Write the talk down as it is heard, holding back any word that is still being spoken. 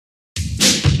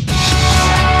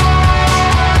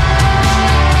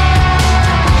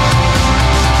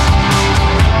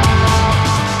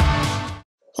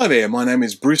Hi there, my name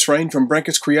is Bruce Rain from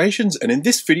Brankus Creations, and in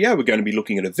this video we're going to be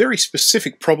looking at a very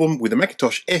specific problem with the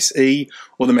Macintosh SE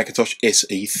or the Macintosh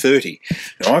SE30.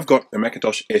 Now I've got a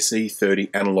Macintosh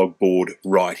SE30 analog board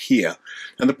right here,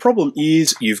 and the problem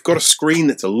is you've got a screen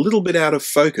that's a little bit out of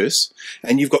focus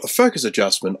and you've got the focus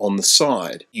adjustment on the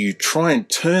side. You try and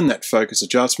turn that focus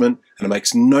adjustment and it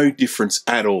makes no difference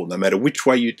at all. No matter which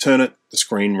way you turn it, the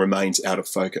screen remains out of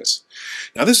focus.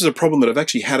 Now this is a problem that I've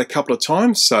actually had a couple of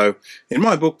times, so in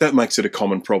my book that makes it a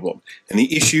common problem. And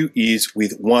the issue is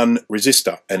with one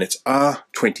resistor, and it's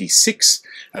R26,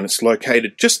 and it's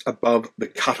located just above the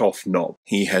cutoff knob.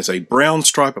 He has a brown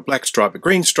stripe, a black stripe, a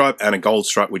green stripe, and a gold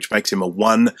stripe, which makes him a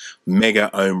 1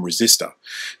 mega ohm resistor.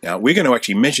 Now we're going to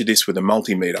actually measure this with a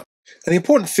multimeter. And the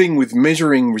important thing with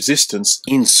measuring resistance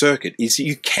in circuit is that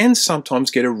you can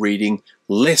sometimes get a reading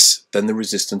less than the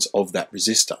resistance of that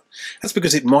resistor. That's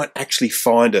because it might actually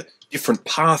find a different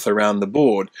path around the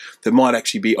board that might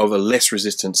actually be of a less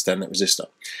resistance than that resistor.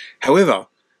 However,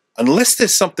 unless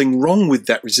there's something wrong with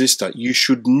that resistor, you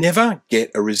should never get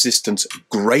a resistance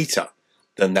greater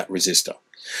than that resistor.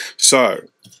 So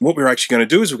what we're actually going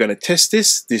to do is we're going to test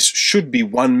this. This should be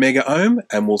 1 mega ohm,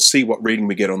 and we'll see what reading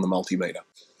we get on the multimeter.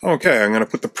 Okay, I'm going to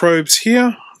put the probes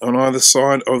here on either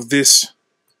side of this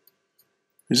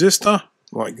resistor,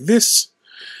 like this,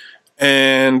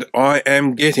 and I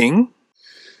am getting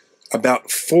about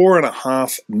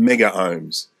 4.5 mega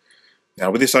ohms. Now,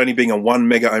 with this only being a 1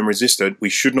 mega ohm resistor, we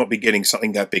should not be getting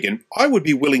something that big, and I would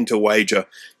be willing to wager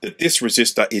that this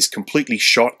resistor is completely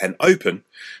shot and open,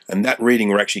 and that reading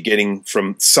we're actually getting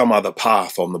from some other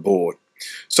path on the board.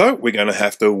 So we're going to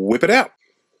have to whip it out.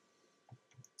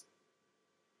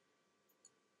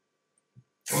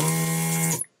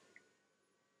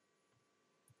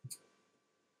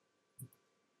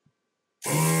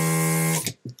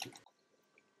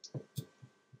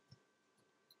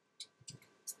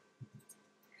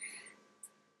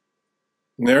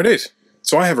 And there it is.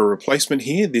 So I have a replacement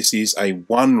here. This is a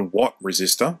 1 watt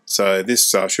resistor. So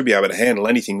this should be able to handle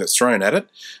anything that's thrown at it.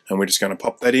 And we're just going to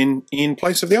pop that in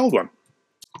place of the old one.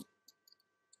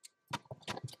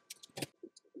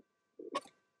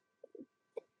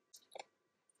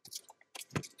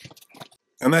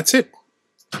 And that's it.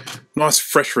 Nice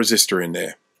fresh resistor in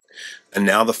there. And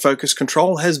now the focus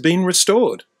control has been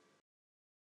restored.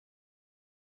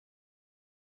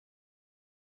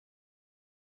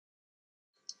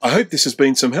 I hope this has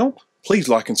been some help. Please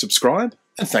like and subscribe,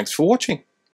 and thanks for watching.